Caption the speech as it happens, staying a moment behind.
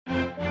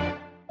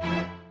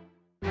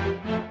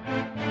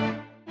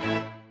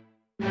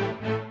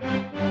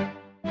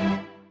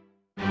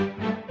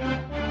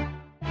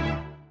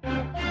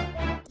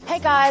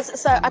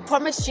guys, so I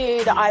promised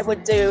you that I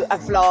would do a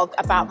vlog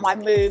about my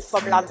move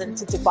from London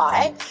to Dubai,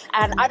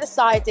 and I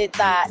decided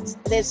that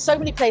there's so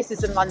many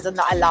places in London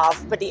that I love,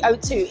 but the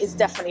O2 is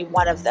definitely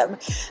one of them.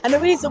 And the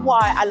reason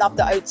why I love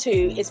the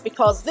O2 is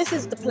because this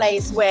is the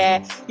place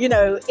where, you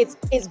know,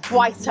 it's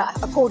brighter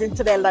according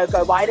to their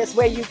logo, right? It's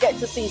where you get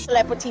to see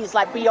celebrities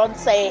like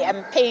Beyonce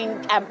and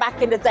Pink and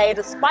back in the day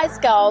the Spice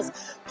Girls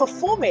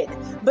performing.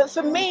 But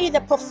for me,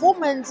 the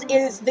performance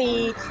is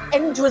the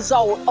end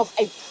result of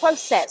a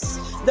process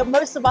that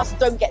most of us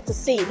don't get to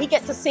see. We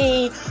get to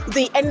see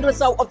the end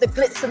result of the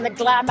glitz and the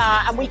glamour,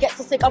 and we get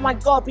to think, oh my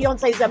God,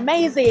 Beyonce is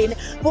amazing,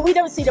 but we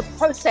don't see the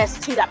process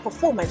to that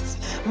performance.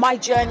 My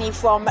journey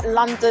from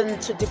London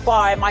to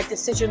Dubai, my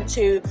decision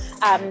to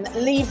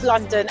leave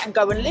London and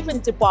go and live in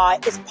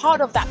Dubai is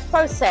part of that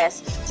process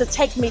to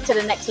take me to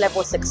the next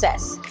level of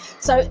success.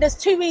 So there's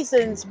two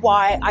reasons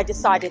why I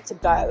decided to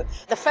go.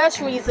 The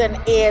first reason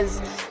is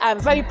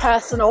very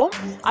personal.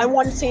 I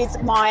wanted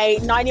my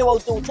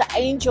 9-year-old daughter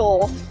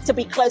Angel to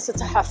be closer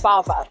to her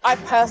father. I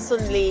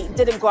personally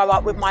didn't grow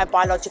up with my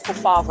biological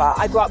father.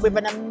 I grew up with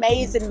an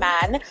amazing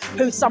man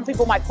who some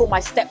people might call my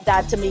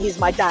stepdad. To me, he's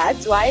my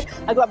dad, right?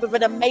 I grew up with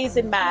an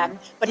amazing man,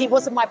 but he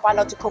wasn't my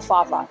biological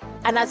father.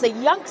 And as a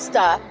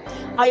youngster,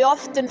 I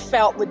often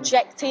felt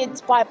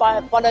rejected by my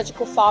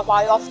biological father.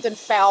 I often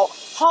felt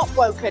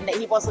heartbroken that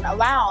he wasn't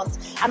around,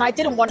 and I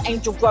didn't want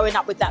Angel growing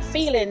up with that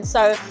feeling.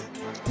 So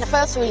the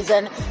first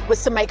reason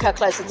was to make her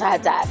closer to her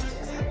dad.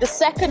 The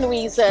second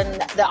reason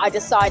that I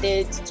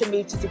decided to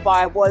move to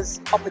Dubai was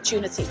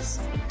opportunities.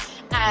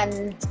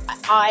 And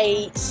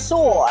I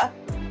saw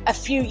a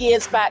few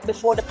years back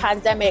before the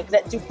pandemic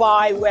that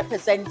Dubai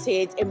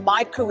represented in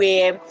my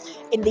career,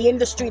 in the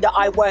industry that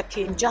I work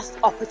in, just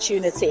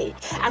opportunity.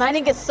 And I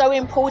think it's so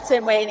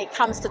important when it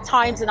comes to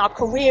times in our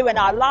career and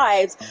our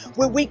lives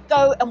where we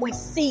go and we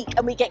seek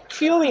and we get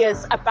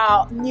curious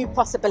about new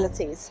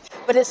possibilities.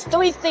 But there's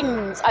three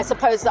things, I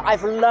suppose, that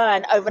I've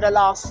learned over the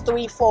last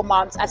 3-4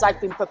 months as I've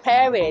been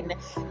preparing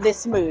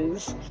this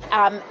move.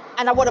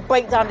 And I want to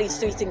break down these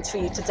three things for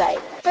you today.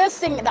 First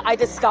thing that I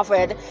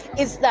discovered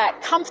is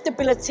that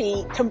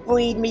comfortability can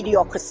breed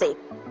mediocrity.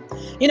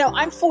 You know,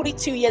 I'm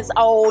 42 years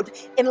old.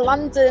 In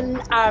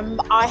London,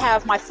 I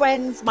have my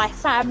friends, my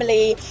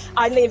family.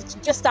 I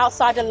lived just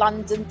outside of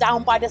London,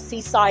 down by the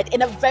seaside,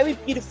 in a very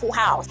beautiful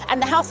house.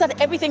 And the house had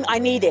everything I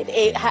needed.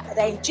 It had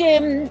a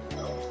gym.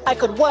 I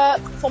could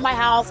work from my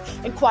house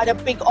in quite a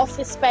big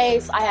office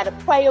space. I had a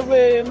prayer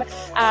room.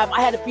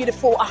 I had a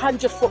beautiful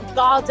 100-foot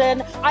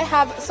garden. I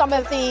have some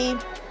of the,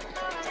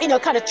 you know,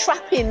 kind of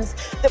trappings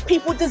that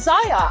people desire.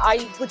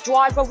 I would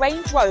drive a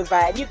Range Rover,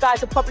 and you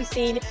guys have probably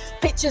seen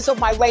pictures of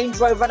my Range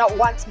Rover, not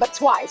once but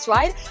twice,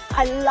 right?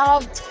 I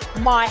loved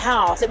my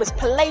house. It was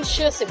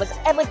palatial, it was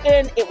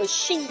elegant, it was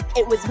chic,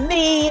 it was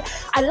me.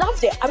 I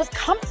loved it. I was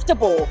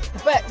comfortable.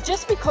 But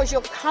just because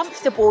you're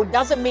comfortable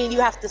doesn't mean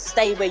you have to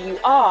stay where you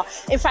are.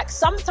 In fact,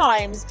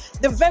 sometimes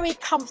the very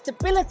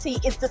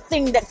comfortability is the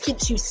thing that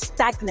keeps you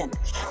stagnant.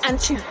 And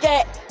to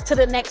get to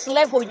the next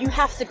level, you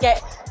have to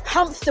get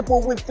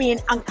comfortable with being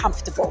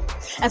uncomfortable.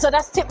 And so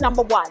that's tip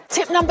number one.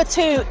 Tip number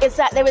two is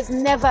that there is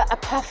never a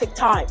perfect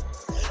time.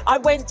 I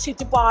went to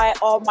Dubai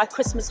on my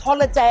Christmas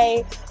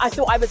holiday. I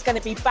thought I was going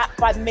to be back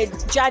by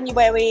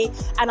mid-January,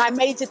 and I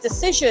made a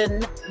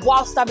decision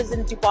whilst I was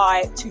in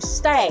Dubai to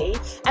stay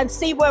and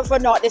see whether or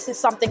not this is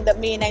something that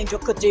me and Angel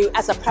could do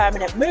as a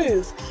permanent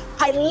move.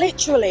 I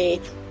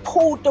literally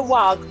pulled the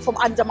rug from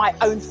under my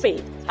own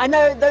feet. I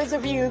know those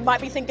of you might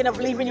be thinking of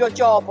leaving your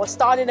job or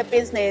starting a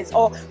business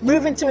or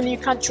moving to a new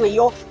country.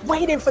 You're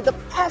waiting for the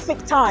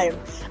perfect time.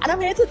 And I'm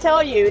here to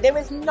tell you there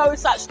is no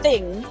such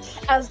thing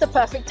as the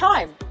perfect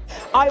time.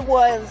 I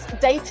was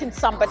dating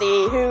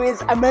somebody who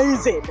is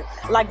amazing,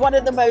 like one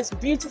of the most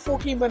beautiful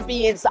human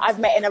beings that I've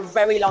met in a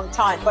very long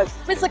time, both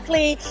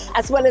physically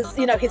as well as,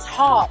 you know, his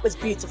heart was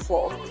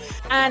beautiful.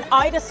 And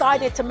I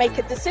decided to make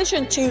a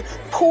decision to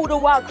pull the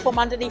rug from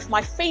underneath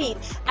my feet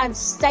and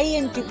stay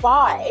in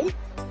Dubai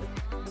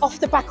off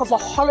the back of a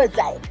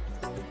holiday.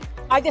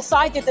 I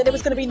decided that there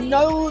was going to be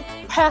no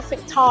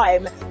perfect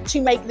time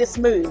to make this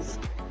move.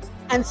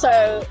 And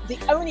so the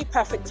only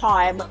perfect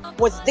time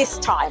was this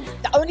time.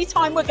 The only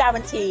time we're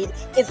guaranteed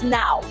is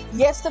now.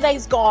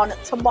 Yesterday's gone,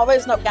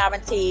 tomorrow's not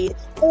guaranteed.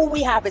 All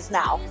we have is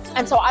now.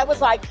 And so I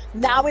was like,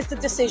 now is the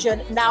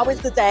decision, now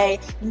is the day,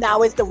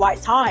 now is the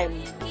right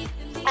time.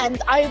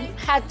 And I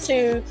had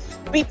to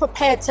be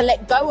prepared to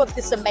let go of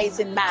this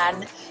amazing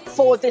man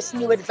for this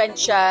new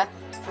adventure.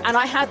 And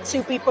I had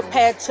to be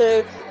prepared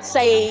to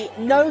say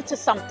no to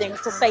something,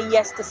 to say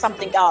yes to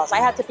something else. I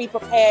had to be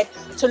prepared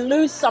to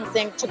lose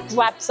something, to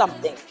grab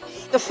something.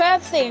 The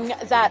third thing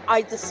that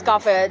I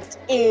discovered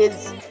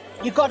is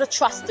you got to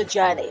trust the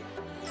journey.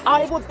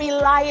 I would be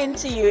lying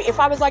to you if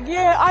I was like,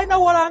 yeah, I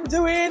know what I'm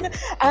doing,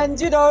 and,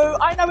 you know,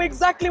 I know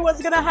exactly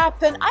what's going to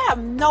happen. I have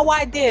no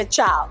idea,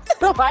 child,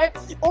 right?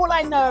 All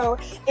I know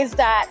is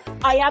that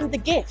I am the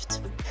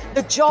gift.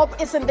 The job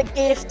isn't the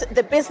gift.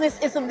 The business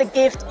isn't the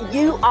gift.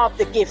 You are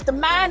the gift. The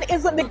man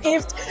isn't the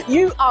gift.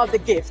 You are the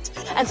gift.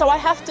 And so I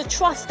have to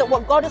trust that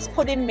what God has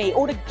put in me,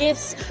 all the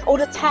gifts, all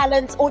the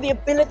talents, all the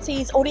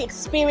abilities, all the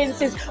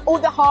experiences, all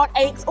the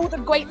heartaches, all the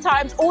great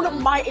times, all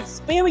of my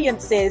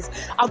experiences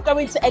are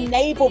going to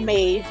enable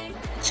me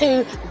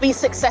to be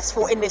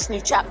successful in this new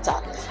chapter.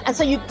 And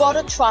so you've got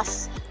to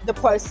trust the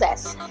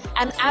process.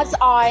 And as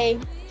I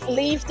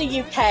leave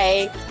the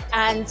UK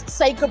and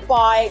say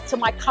goodbye to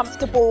my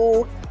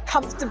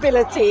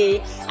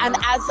comfortability, and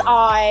as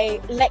I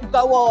let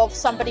go of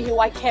somebody who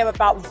I care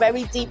about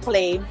very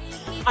deeply,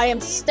 I am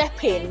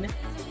trusting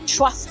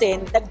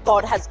that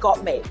God has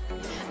got me.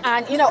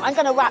 And you know, I'm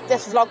going to wrap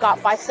this vlog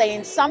up by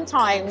saying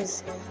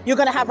sometimes you're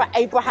going to have an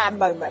Abraham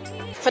moment.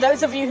 For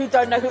those of you who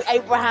don't know who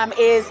Abraham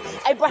is,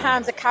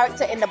 Abraham's a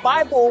character in the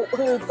Bible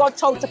who God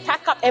told to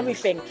pack up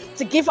everything,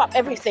 to give up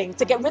everything,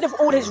 to get rid of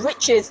all his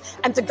riches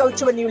and to go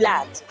to a new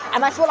land.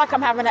 And I feel like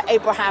I'm having an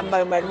Abraham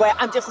moment where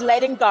I'm just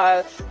letting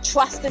go,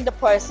 trusting the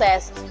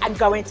process and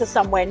going to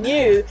somewhere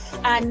new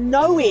and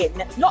knowing,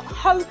 not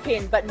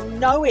hoping, but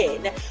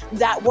knowing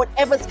that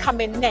whatever's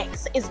coming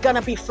next is going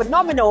to be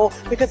phenomenal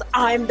because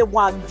I'm the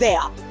one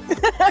there.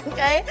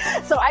 Okay,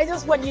 so I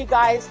just want you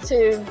guys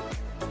to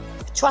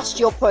trust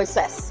your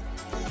process.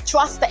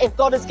 Trust that if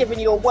God has given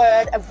you a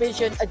word, a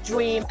vision, a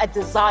dream, a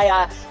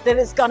desire, that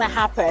it's gonna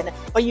happen.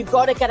 But you've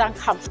got to get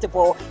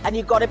uncomfortable and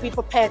you've got to be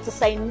prepared to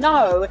say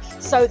no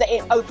so that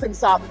it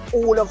opens up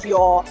all of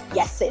your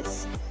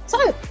yeses. So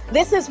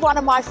this is one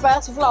of my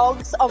first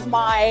vlogs of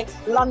my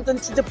London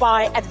to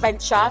Dubai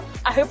adventure.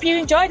 I hope you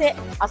enjoyed it.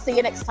 I'll see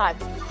you next time.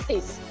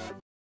 Peace.